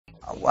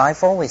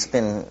I've always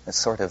been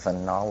sort of a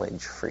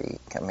knowledge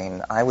freak. I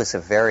mean, I was a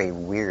very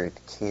weird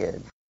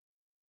kid.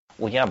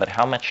 Well, yeah, but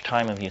how much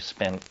time have you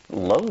spent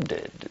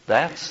loaded?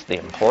 That's the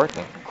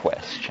important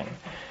question.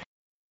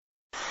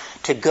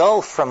 To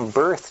go from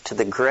birth to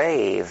the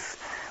grave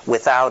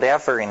without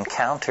ever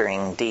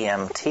encountering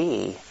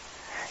DMT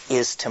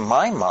is, to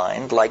my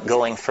mind, like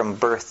going from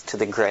birth to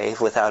the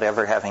grave without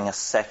ever having a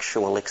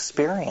sexual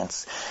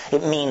experience.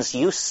 It means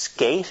you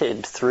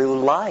skated through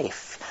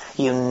life.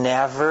 You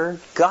never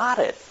got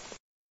it.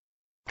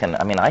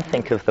 I mean, I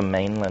think of the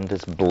mainland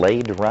as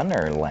Blade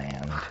Runner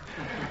land.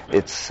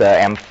 It's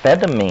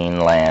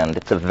amphetamine land.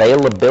 It's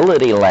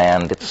availability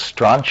land. It's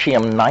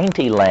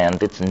strontium-90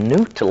 land. It's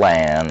newt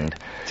land.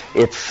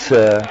 It's,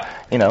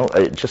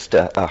 just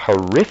a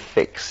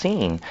horrific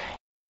scene.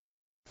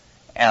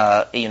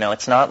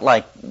 It's not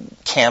like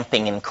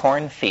camping in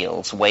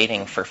cornfields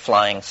waiting for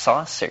flying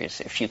saucers.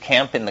 If you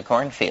camp in the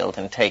cornfield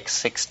and take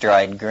 6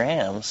 dried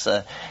grams,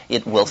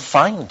 it will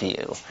find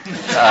you.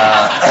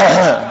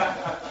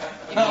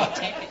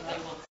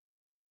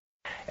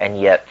 And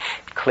yet,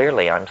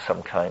 clearly I'm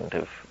some kind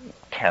of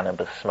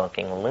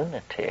cannabis-smoking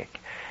lunatic.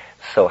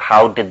 So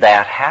how did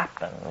that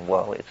happen?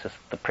 Well, it's just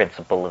the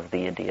principle of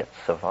the idiot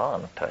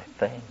savant, I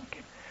think.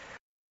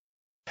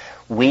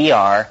 We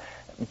are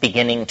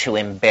beginning to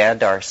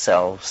embed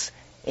ourselves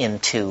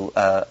into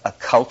a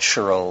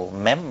cultural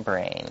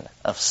membrane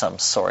of some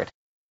sort.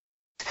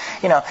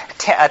 A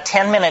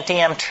 10-minute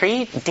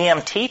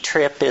DMT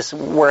trip is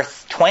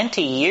worth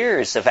 20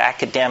 years of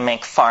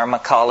academic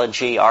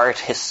pharmacology, art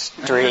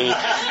history,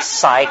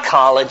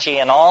 psychology,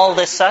 and all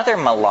this other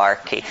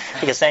malarkey.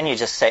 Because then you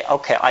just say,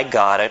 okay, I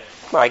got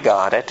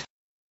it.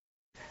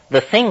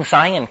 The things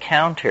I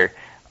encounter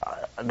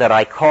that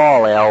I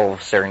call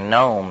elves or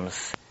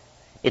gnomes,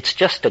 it's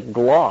just a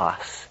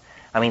gloss.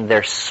 I mean,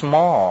 they're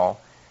small,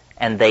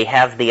 and they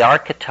have the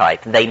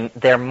archetype.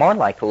 They're more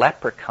like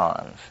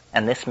leprechauns,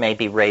 and this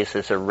maybe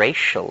raises a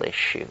racial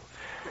issue.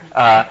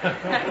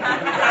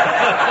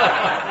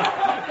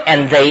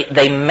 And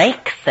they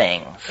make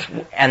things,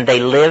 and they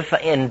live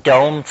in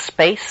domed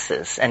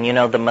spaces. And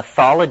the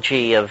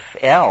mythology of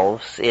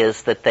elves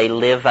is that they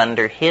live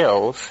under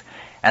hills,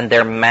 and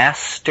they're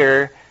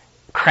master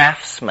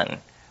craftsmen,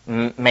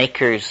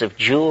 makers of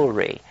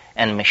jewelry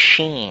and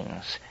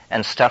machines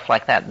and stuff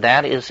like that.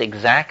 That is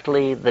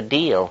exactly the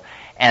deal.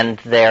 And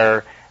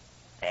they're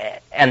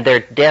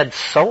dead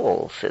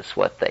souls is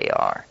what they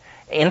are.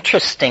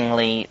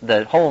 Interestingly,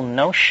 the whole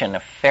notion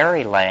of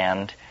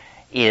fairyland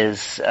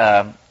is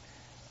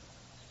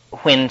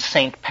when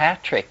St.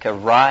 Patrick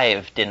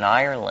arrived in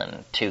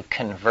Ireland to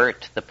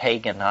convert the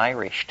pagan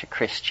Irish to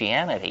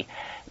Christianity,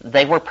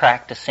 they were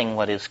practicing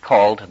what is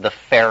called the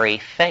fairy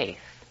faith.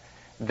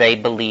 They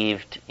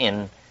believed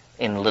in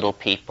little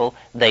people.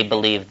 They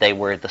believed they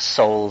were the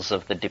souls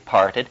of the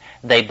departed.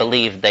 They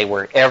believed they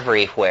were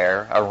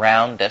everywhere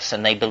around us,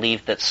 and they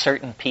believed that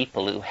certain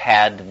people who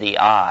had the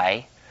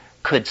eye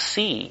could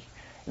see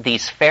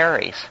these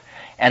fairies.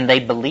 And they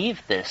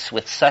believed this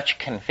with such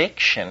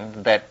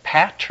conviction that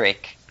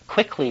Patrick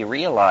quickly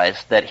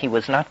realized that he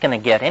was not going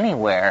to get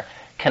anywhere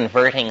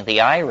converting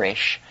the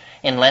Irish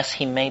unless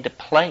he made a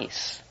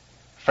place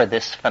for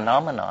this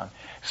phenomenon.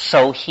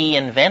 So he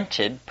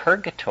invented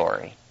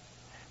purgatory.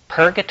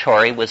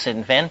 Purgatory was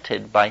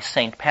invented by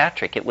St.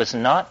 Patrick. It was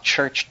not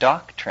church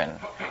doctrine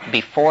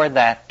before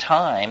that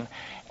time,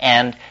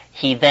 and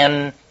he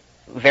then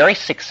very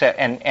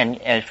and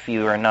if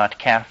you are not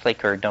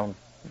Catholic or don't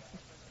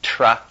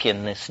truck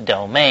in this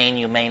domain,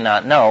 you may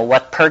not know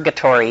what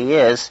purgatory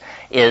is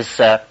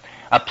a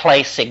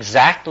place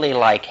exactly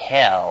like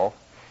hell,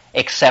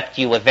 except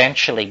you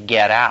eventually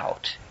get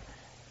out.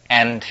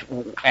 And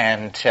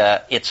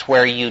it's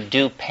where you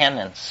do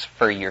penance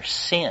for your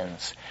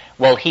sins.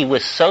 Well, he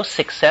was so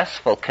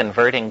successful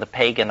converting the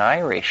pagan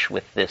Irish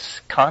with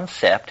this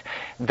concept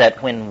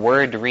that when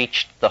word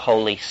reached the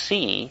Holy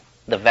See,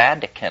 the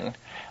Vatican,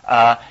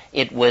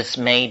 it was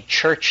made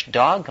church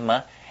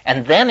dogma,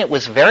 and then it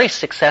was very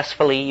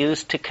successfully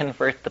used to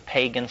convert the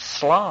pagan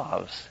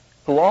Slavs,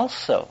 who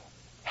also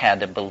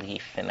had a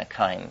belief in a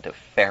kind of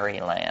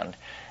fairyland.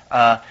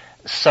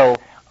 So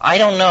I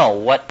don't know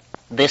what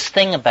this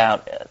thing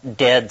about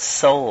dead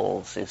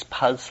souls is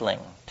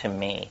puzzling to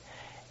me.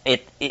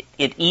 It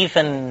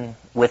even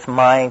with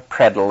my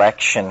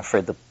predilection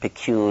for the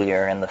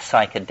peculiar and the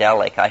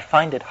psychedelic, I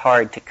find it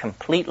hard to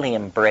completely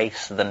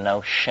embrace the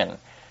notion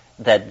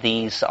that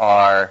these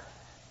are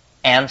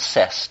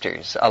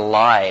ancestors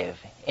alive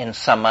in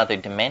some other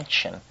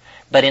dimension.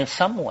 But in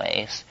some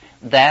ways,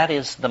 that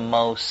is the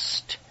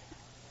most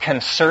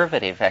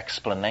conservative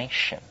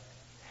explanation.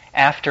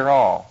 After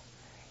all,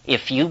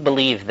 if you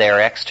believe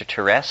they're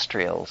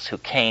extraterrestrials who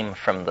came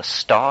from the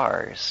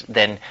stars,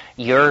 then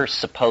you're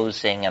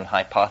supposing and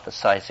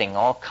hypothesizing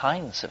all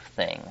kinds of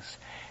things.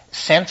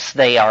 Since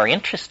they are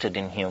interested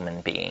in human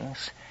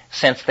beings,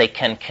 since they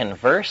can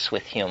converse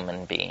with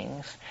human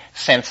beings,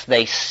 since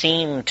they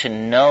seem to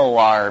know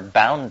our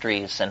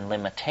boundaries and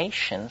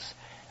limitations,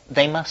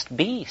 they must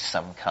be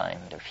some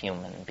kind of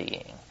human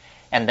being.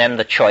 And then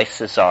the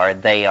choices are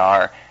they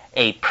are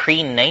a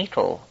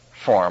prenatal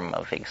form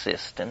of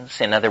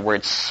existence. In other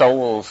words,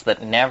 souls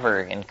that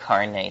never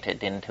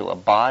incarnated into a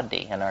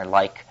body and are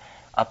like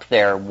up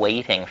there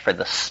waiting for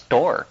the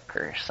stork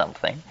or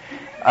something.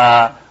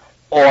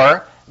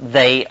 Or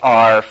they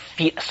are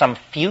some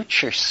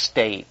future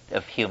state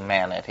of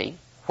humanity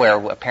where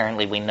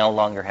apparently we no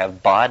longer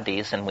have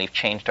bodies and we've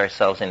changed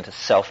ourselves into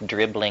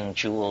self-dribbling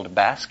jeweled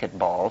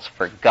basketballs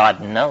for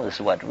God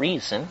knows what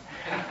reason.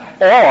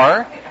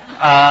 Or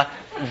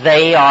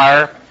they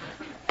are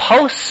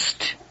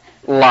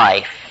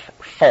post-life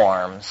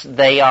forms.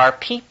 They are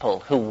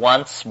people who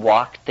once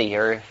walked the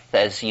earth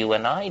as you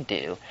and I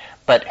do,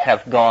 but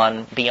have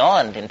gone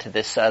beyond into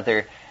this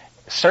other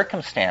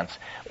circumstance.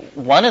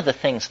 One of the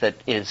things that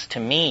is, to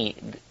me,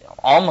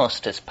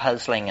 almost as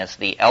puzzling as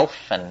the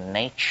elfin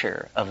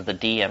nature of the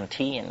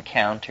DMT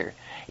encounter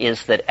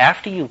is that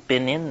after you've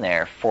been in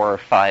there 4 or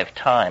 5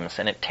 times,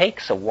 and it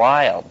takes a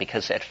while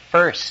because at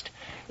first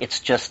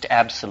it's just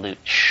absolute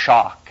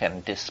shock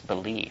and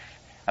disbelief.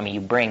 I mean,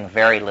 you bring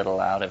very little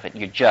out of it.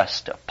 You're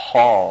just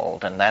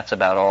appalled, and that's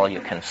about all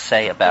you can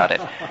say about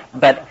it.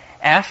 But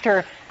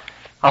after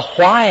a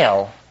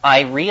while,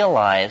 I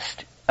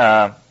realized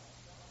that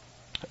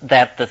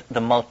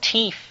the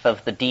motif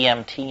of the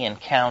DMT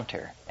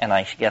encounter, and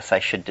I guess I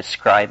should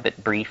describe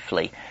it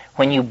briefly,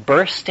 when you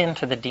burst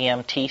into the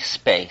DMT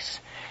space,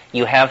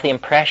 you have the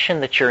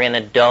impression that you're in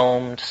a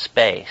domed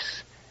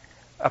space,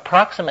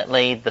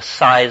 approximately the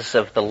size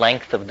of the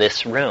length of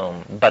this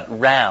room, but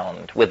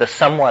round, with a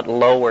somewhat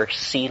lower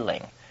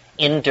ceiling,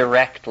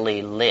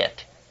 indirectly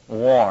lit,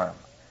 warm,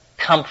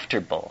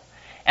 comfortable.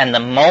 And the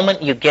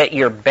moment you get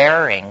your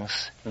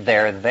bearings,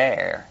 they're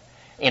there.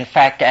 In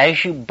fact,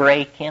 as you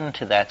break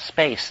into that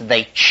space,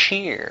 they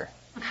cheer.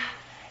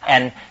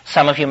 And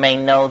some of you may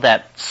know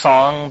that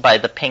song by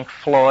the Pink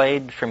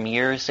Floyd from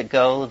years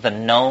ago, "The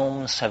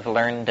Gnomes have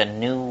learned a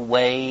new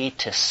way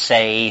to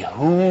say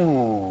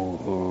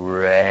hooray."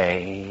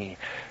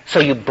 So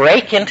you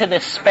break into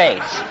this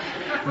space,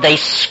 they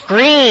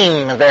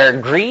scream their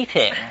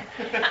greeting,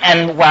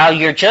 and while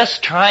you're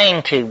just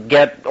trying to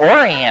get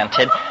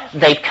oriented,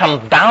 they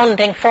come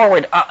bounding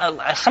forward,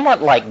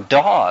 somewhat like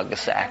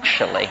dogs,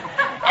 actually.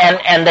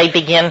 And they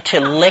begin to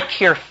lick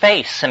your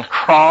face and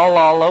crawl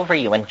all over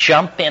you and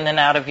jump in and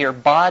out of your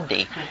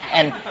body.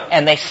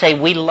 And they say,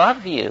 "We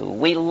love you.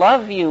 We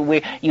love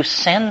you. You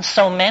send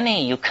so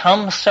many. You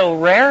come so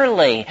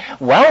rarely.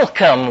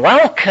 Welcome,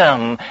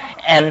 welcome."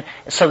 And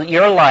so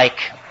you're like,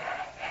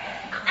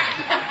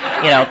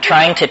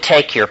 trying to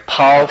take your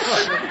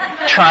pulse,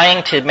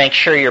 trying to make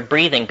sure you're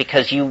breathing,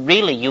 because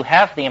you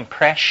have the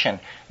impression,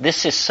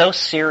 this is so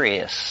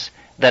serious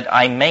that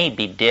I may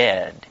be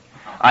dead.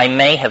 I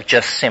may have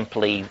just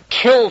simply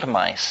killed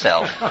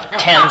myself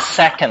 10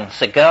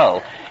 seconds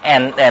ago,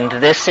 and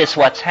this is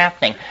what's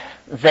happening.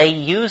 They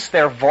use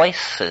their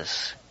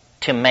voices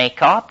to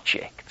make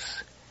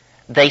objects.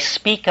 They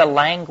speak a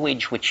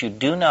language which you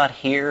do not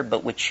hear,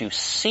 but which you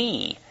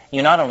see.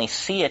 You not only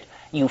see it,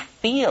 you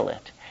feel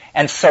it.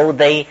 And so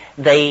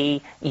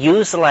they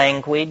use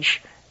language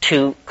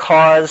to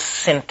cause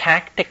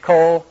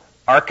syntactical,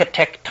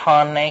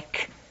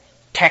 architectonic,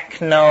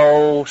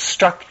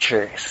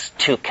 techno-structures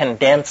to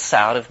condense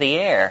out of the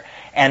air.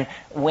 And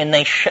when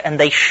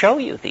they show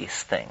you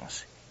these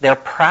things, they're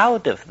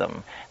proud of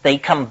them. They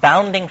come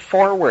bounding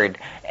forward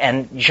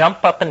and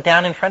jump up and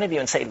down in front of you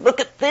and say, "Look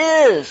at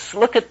this,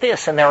 look at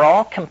this." And they're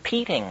all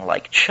competing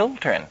like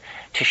children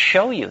to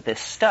show you this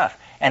stuff.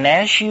 And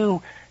as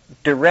you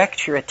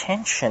direct your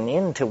attention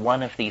into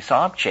one of these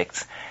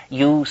objects,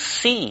 you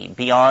see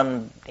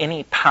beyond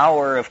any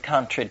power of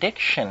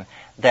contradiction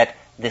that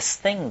this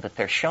thing that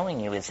they're showing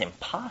you is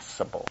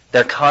impossible.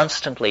 They're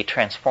constantly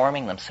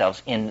transforming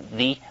themselves in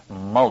the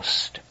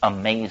most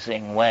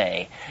amazing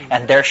way.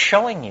 And they're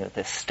showing you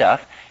this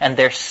stuff, and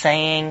they're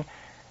saying,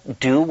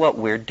 do what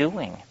we're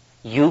doing.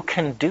 You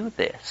can do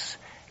this.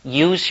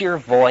 Use your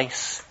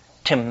voice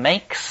to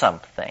make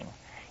something.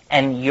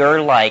 And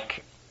you're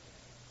like,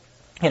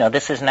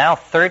 this is now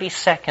 30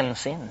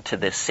 seconds into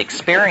this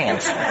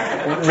experience.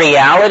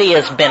 Reality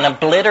has been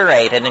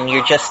obliterated, and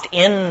you're just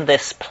in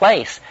this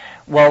place.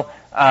 Well,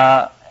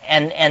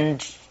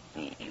 and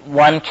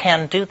one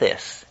can do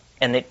this.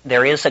 And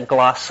there is a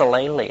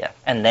glossolalia.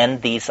 And then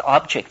these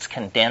objects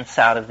condense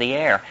out of the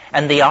air.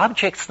 And the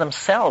objects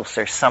themselves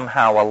are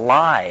somehow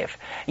alive.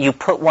 You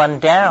put one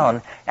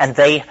down, and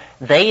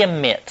they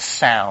emit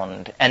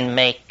sound and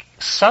make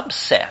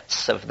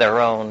subsets of their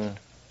own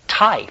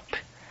type.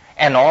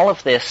 And all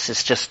of this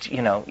is just,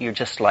 you're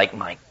just like,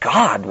 my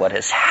God, what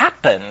has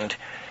happened?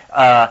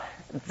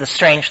 The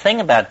strange thing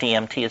about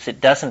DMT is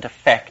it doesn't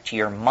affect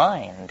your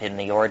mind in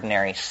the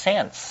ordinary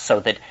sense, so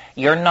that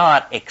you're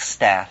not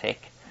ecstatic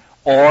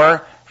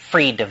or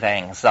freed of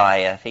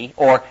anxiety,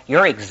 or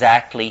you're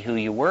exactly who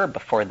you were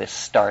before this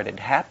started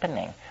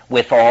happening,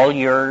 with all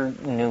your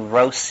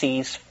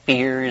neuroses,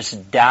 fears,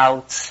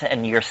 doubts,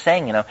 and you're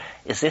saying,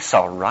 is this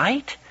all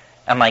right?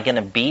 Am I going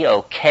to be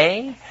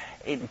okay?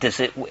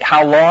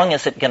 How long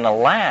is it going to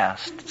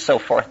last? So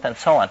forth and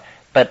so on.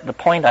 But the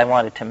point I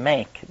wanted to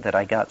make that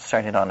I got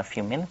started on a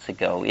few minutes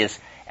ago is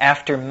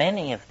after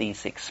many of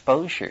these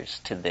exposures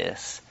to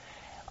this,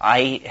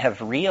 I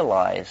have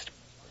realized,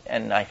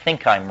 and I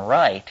think I'm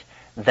right,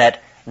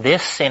 that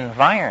this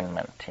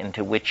environment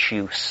into which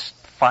you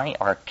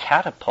are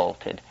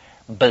catapulted,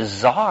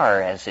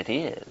 bizarre as it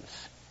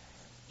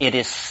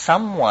is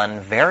someone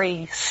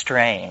very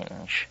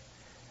strange.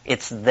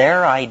 It's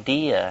their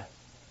idea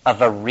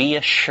of a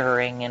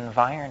reassuring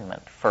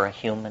environment for a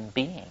human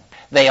being.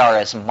 They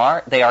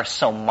are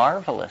so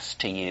marvelous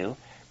to you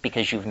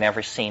because you've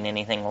never seen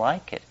anything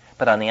like it.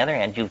 But on the other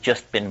hand, you've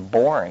just been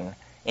born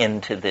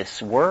into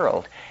this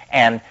world.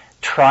 And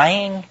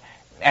trying,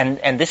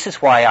 and this is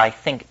why I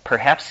think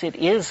perhaps it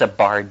is a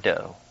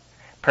bardo.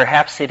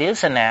 Perhaps it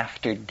is an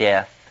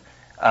after-death,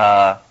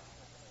 I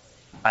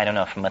don't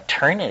know if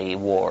maternity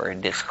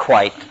ward is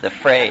quite the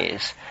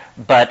phrase,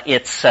 but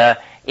it's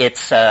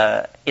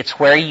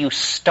where you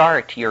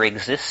start your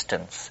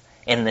existence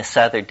in this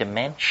other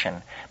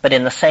dimension. But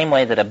in the same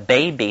way that a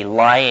baby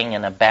lying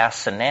in a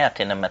bassinet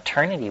in a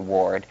maternity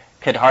ward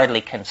could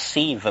hardly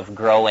conceive of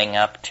growing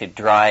up to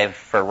drive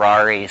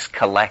Ferraris,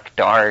 collect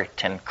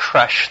art, and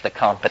crush the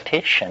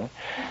competition,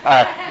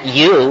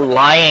 you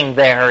lying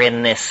there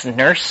in this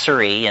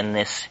nursery, in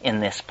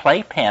this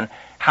playpen,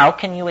 how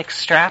can you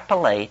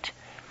extrapolate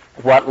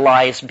what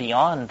lies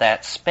beyond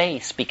that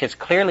space? Because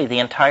clearly the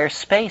entire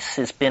space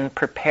has been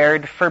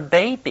prepared for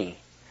baby,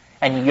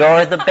 and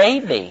you're the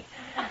baby.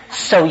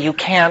 So you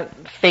can't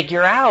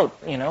figure out,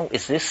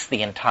 is this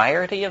the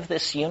entirety of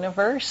this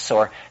universe,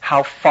 or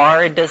how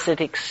far does it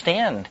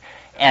extend?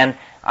 And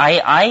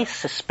I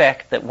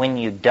suspect that when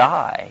you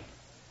die,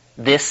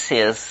 this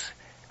is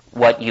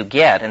what you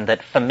get, and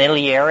that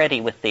familiarity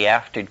with the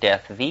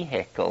after-death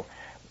vehicle,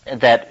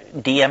 that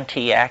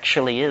DMT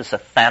actually is a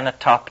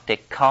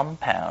thanatoptic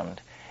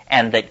compound,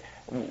 and that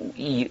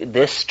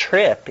this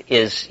trip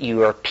is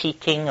you are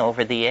peeking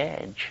over the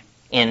edge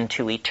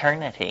into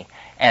eternity.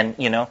 And,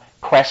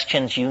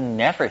 questions you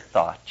never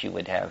thought you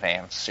would have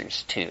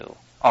answers to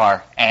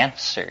are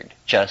answered.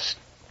 Just,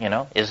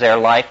 is there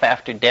life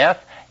after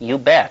death? You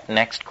bet.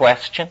 Next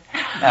question.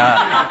 On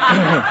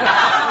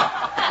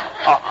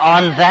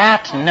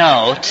that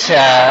note,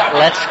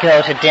 let's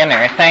go to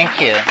dinner.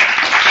 Thank you.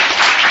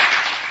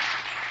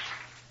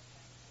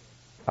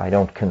 I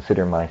don't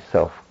consider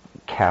myself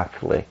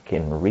Catholic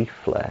in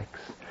reflex,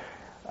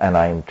 and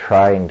I'm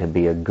trying to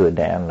be a good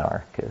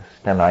anarchist,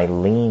 and I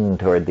lean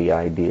toward the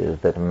idea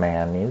that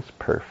man is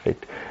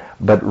perfect.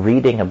 But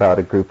reading about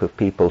a group of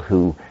people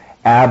who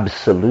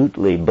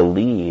absolutely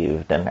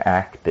believed and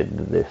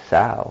acted this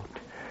out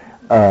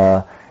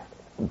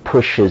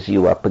pushes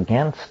you up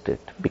against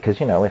it. Because,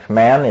 if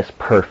man is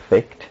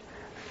perfect,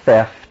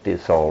 theft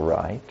is all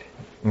right,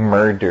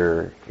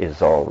 murder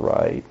is all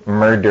right,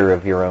 murder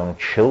of your own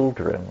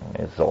children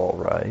is all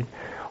right,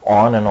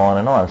 on and on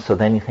and on. So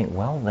then you think,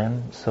 well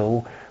then,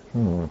 so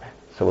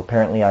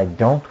apparently I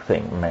don't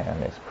think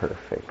man is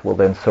perfect. Well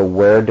then, so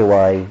where do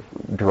I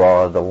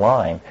draw the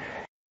line?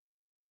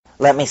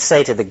 Let me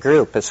say to the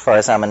group, as far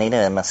as Amanita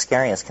and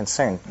Mascari is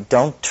concerned,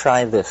 don't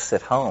try this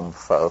at home,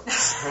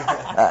 folks.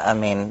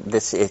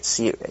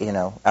 It's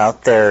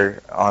out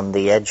there on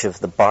the edge of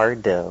the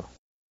bardo.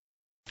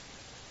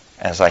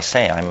 As I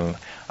say,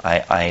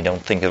 I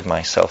don't think of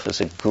myself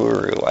as a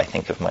guru. I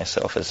think of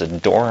myself as a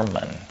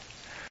doorman.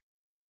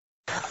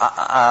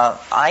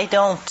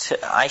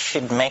 I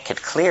should make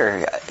it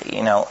clear,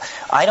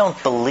 I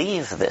don't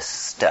believe this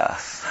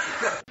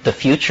stuff. The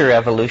future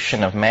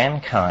evolution of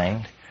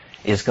mankind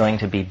is going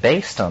to be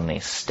based on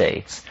these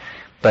states.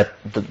 But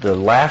the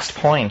last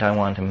point I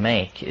want to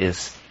make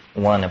is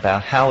one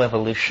about how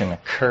evolution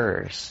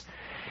occurs.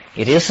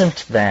 It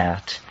isn't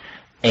that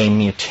a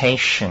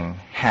mutation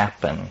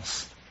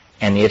happens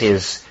and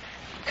it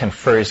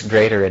confers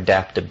greater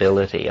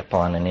adaptability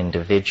upon an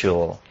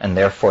individual, and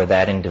therefore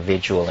that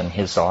individual and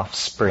his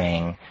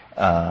offspring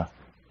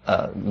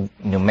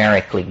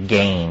numerically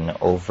gain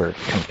over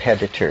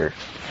competitor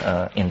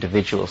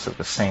individuals of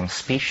the same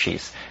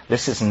species.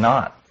 This is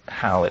not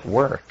how it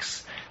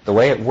works. The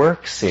way it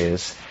works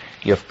is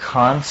you have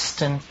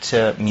constant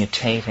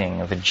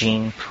mutating of a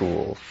gene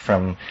pool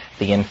from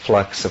the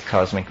influx of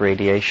cosmic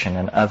radiation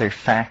and other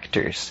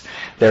factors.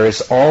 There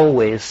is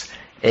always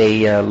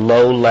a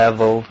low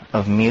level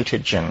of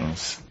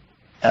mutagens,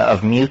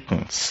 of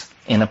mutants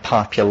in a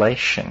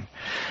population.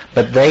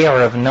 But they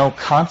are of no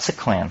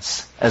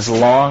consequence as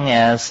long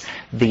as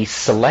the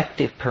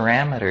selective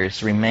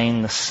parameters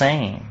remain the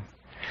same.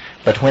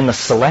 But when the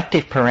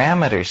selective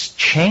parameters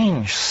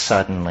change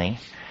suddenly,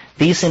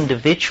 these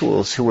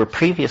individuals who were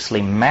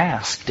previously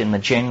masked in the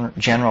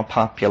general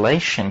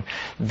population,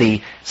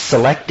 the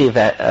selective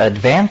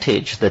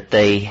advantage that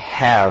they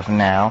have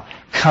now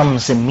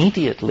comes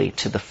immediately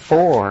to the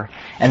fore,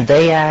 and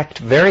they act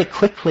very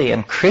quickly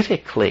and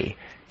critically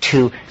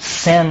to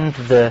send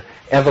the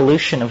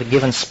evolution of a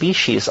given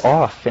species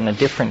off in a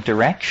different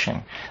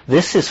direction.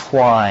 This is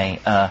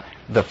why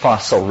the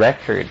fossil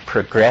record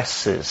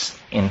progresses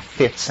in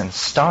fits and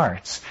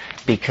starts,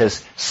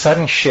 because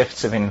sudden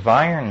shifts of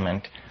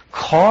environment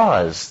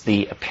cause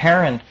the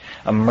apparent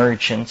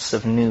emergence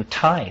of new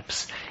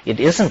types. It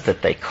isn't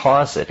that they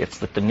cause it, it's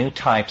that the new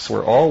types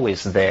were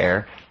always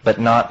there, but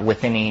not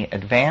with any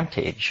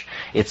advantage.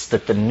 It's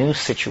that the new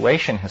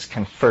situation has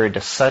conferred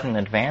a sudden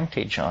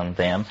advantage on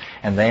them,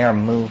 and they are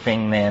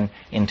moving then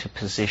into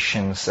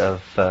positions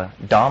of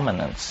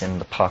dominance in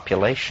the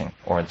population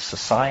or the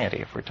society,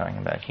 if we're talking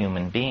about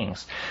human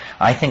beings.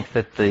 I think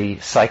that the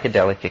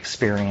psychedelic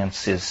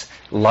experience is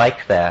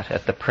like that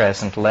at the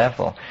present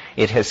level.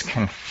 It has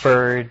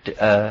conferred,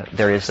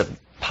 there is a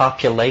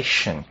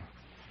population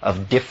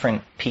of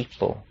different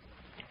people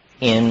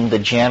in the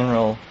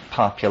general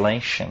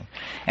population.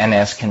 And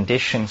as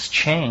conditions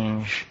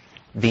change,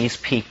 these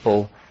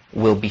people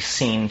will be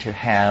seen to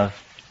have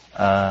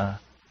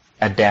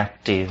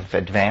adaptive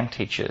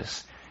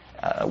advantages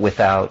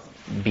without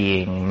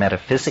being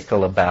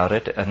metaphysical about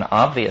it. An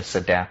obvious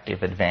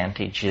adaptive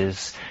advantage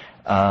is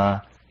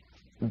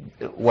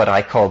what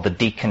I call the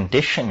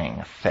deconditioning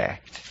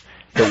effect.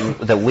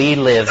 That we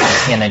live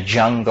in a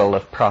jungle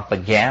of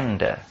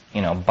propaganda,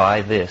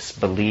 buy this,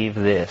 believe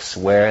this,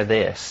 wear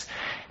this.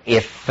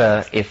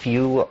 If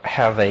you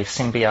have a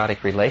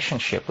symbiotic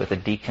relationship with a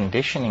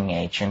deconditioning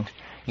agent,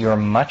 you're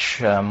much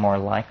more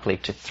likely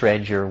to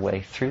thread your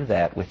way through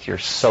that with your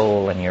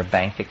soul and your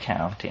bank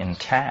account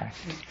intact.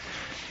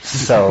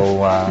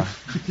 So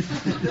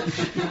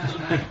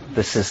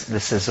this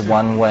is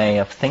one way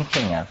of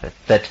thinking of it.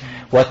 That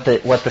what the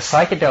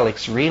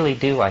psychedelics really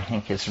do, I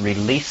think, is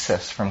release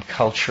us from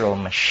cultural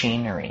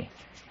machinery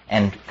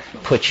and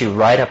put you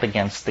right up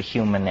against the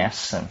human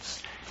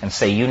essence. And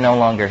say you no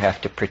longer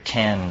have to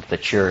pretend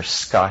that you're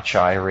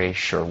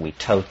Scotch-Irish or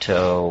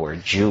Witoto or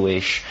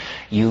Jewish.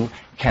 You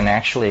can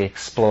actually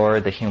explore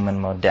the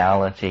human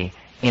modality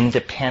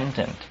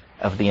independent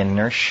of the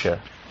inertia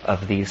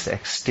of these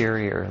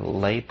exterior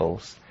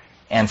labels.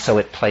 And so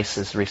it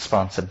places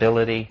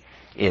responsibility,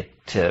 it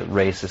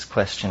raises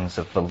questions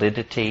of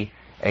validity,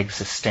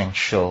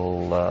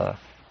 existential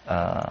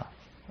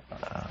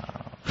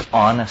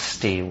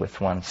honesty with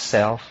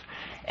oneself,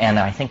 and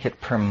I think it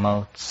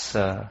promotes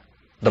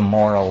the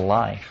moral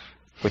life,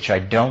 which I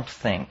don't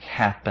think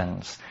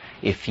happens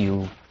if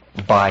you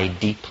buy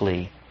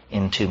deeply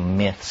into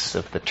myths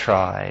of the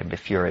tribe,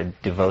 if you're a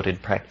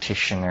devoted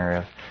practitioner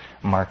of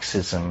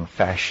Marxism,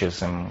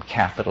 fascism,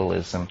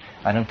 capitalism.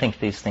 I don't think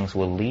these things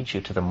will lead you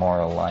to the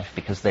moral life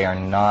because they are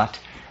not,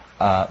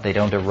 they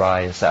don't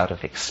arise out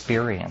of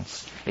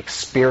experience.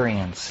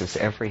 Experience is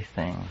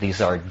everything.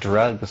 These are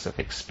drugs of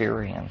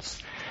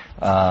experience.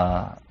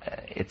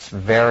 It's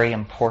very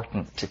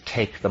important to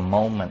take the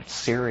moment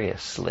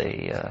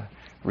seriously,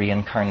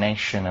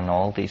 reincarnation and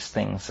all these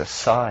things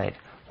aside.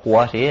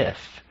 What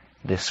if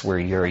this were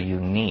your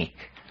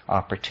unique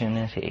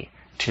opportunity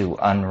to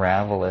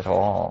unravel it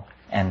all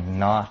and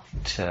not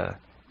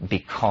be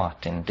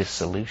caught in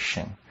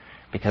dissolution?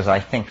 Because I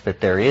think that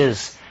there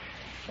is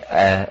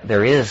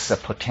a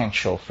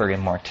potential for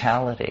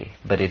immortality,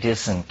 but it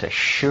isn't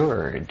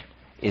assured.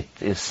 It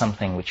is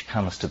something which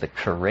comes to the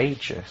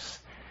courageous.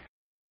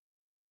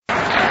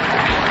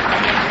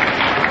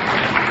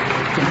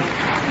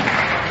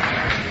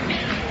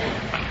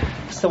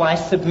 So I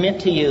submit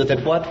to you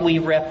that what we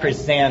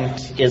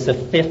represent is a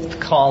fifth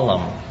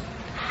column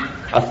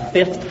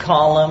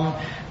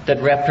that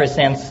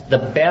represents the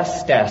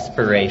best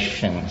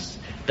aspirations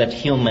that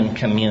human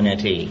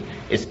community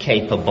is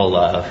capable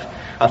of.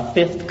 A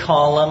fifth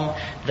column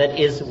that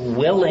is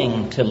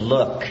willing to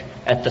look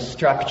at the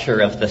structure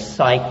of the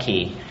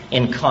psyche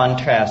in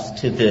contrast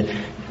to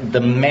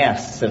the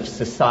mess of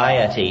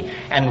society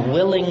and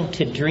willing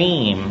to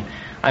dream.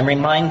 I'm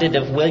reminded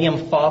of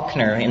William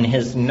Faulkner in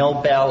his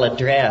Nobel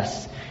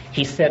address.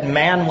 He said,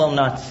 "Man will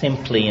not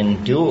simply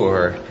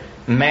endure,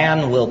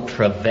 man will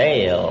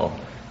prevail."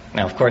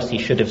 Now, of course, he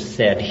should have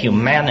said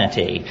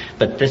humanity,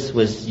 but this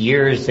was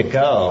years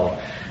ago.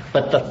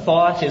 But the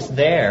thought is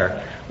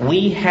there.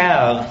 We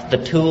have the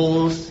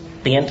tools,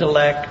 the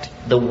intellect,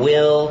 the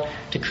will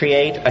to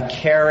create a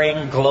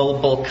caring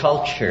global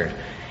culture.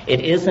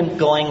 It isn't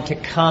going to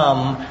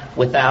come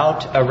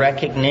without a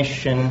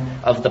recognition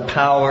of the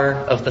power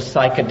of the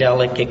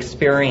psychedelic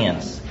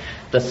experience.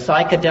 The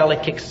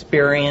psychedelic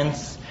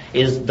experience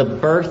is the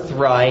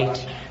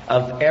birthright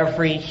of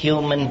every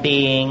human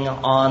being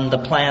on the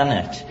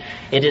planet.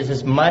 It is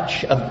as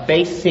much a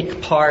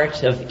basic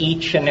part of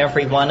each and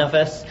every one of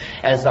us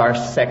as our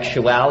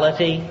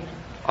sexuality,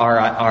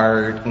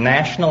 our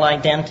national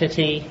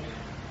identity,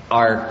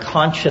 our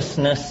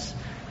consciousness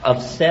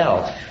of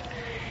self.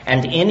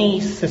 And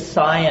any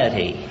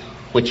society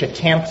which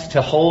attempts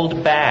to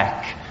hold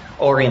back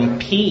or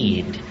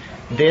impede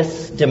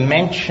this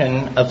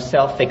dimension of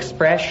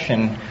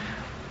self-expression,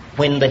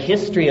 when the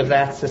history of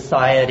that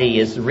society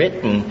is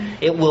written,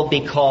 it will be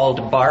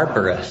called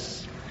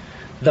barbarous.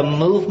 The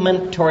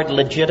movement toward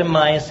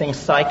legitimizing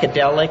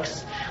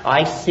psychedelics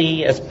I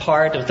see as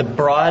part of the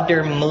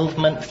broader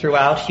movement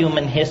throughout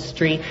human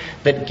history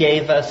that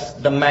gave us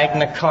the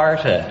Magna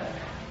Carta,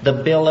 the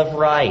Bill of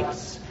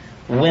Rights,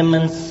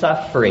 women's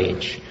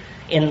suffrage,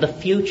 In the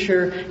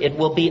future, it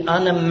will be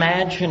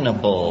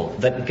unimaginable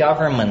that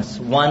governments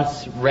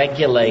once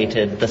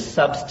regulated the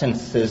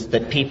substances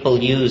that people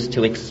use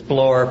to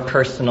explore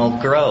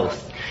personal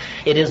growth.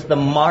 It is the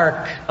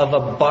mark of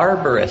a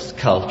barbarous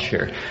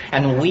culture,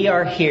 and we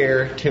are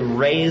here to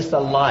raise a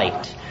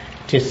light,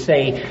 to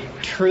say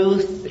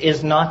truth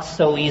is not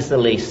so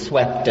easily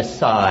swept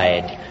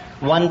aside.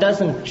 One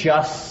doesn't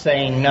just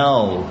say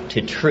no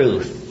to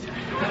truth.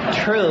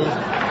 Truth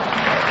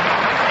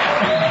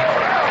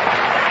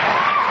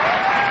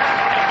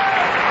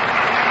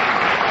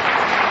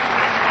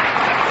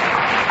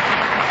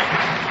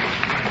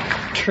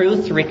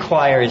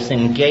requires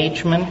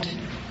engagement.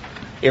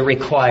 It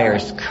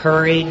requires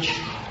courage.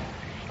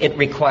 It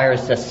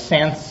requires a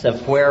sense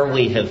of where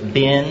we have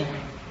been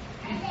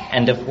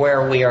and of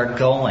where we are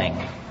going.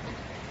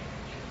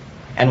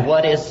 And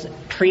what is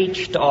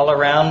preached all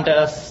around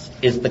us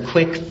is the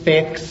quick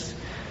fix,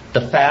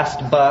 the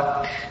fast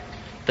buck,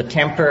 the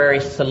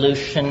temporary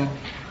solution,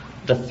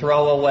 the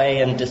throwaway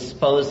and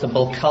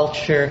disposable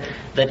culture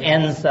that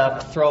ends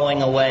up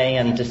throwing away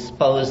and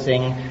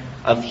disposing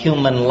of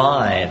human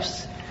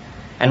lives.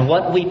 And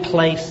what we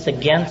place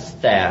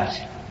against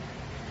that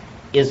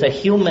is a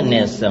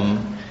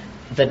humanism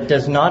that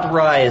does not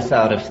rise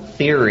out of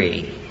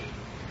theory.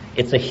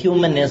 It's a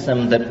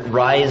humanism that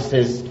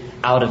rises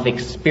out of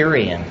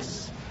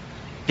experience.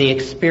 The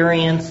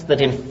experience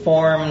that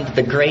informed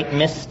the great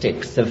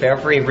mystics of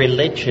every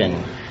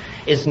religion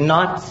is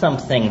not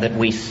something that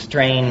we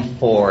strain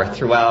for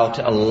throughout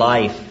a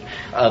life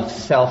of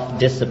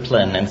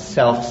self-discipline and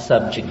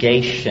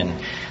self-subjugation.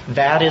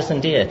 That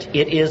isn't it.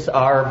 It is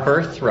our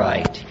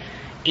birthright.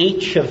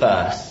 Each of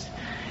us,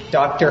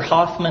 Dr.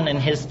 Hoffman and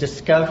his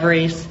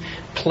discoveries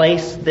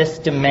place this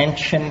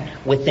dimension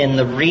within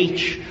the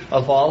reach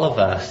of all of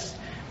us.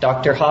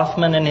 Dr.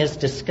 Hoffman and his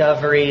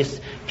discoveries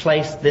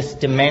place this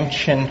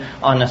dimension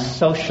on a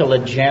social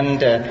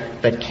agenda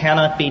that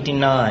cannot be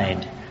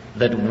denied,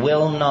 that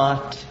will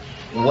not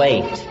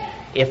wait.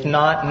 If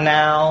not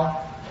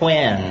now,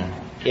 when?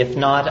 If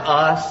not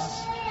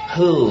us,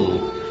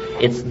 who?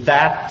 It's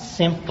that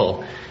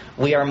simple.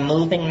 We are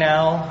moving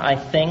now, I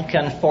think,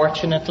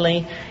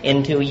 unfortunately,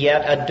 into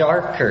yet a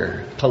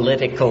darker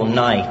political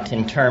night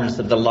in terms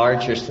of the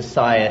larger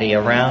society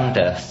around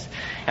us.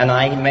 And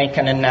I make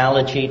an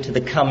analogy to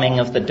the coming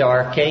of the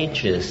Dark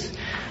Ages.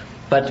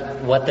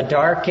 But what the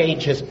Dark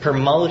Ages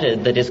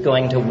promoted that is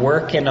going to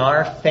work in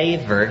our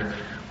favor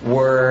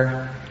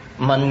were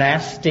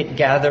monastic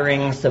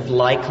gatherings of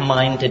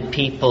like-minded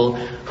people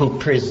who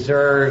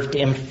preserved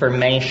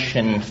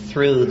information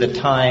through the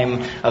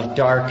time of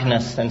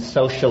darkness and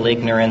social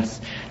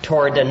ignorance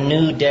toward a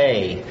new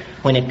day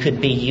when it could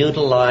be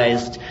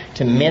utilized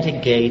to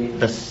mitigate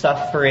the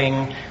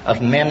suffering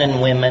of men and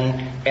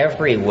women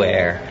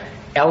everywhere.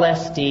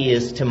 LSD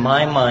is, to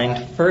my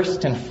mind,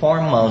 first and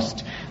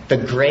foremost, the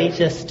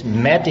greatest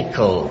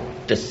medical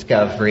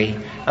discovery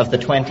of the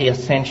 20th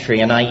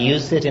century, and I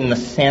use it in the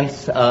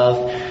sense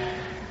of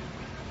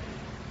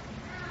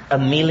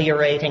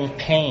ameliorating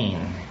pain,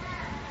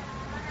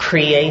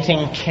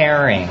 creating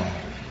caring,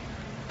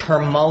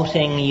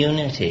 promoting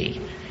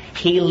unity,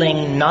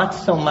 healing not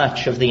so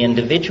much of the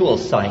individual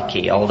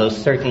psyche, although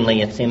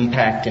certainly its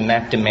impact in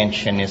that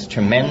dimension is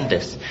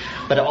tremendous,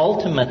 but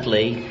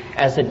ultimately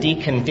as a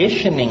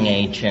deconditioning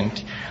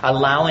agent,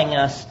 allowing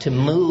us to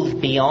move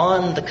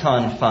beyond the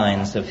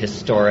confines of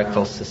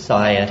historical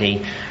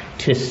society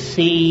to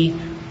see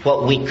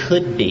what we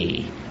could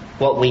be,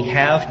 what we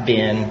have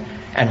been,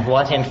 and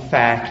what in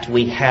fact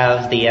we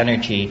have the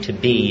energy to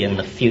be in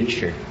the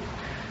future.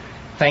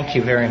 Thank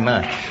you very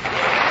much.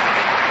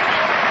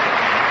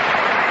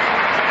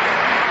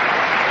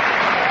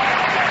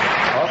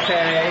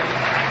 Okay.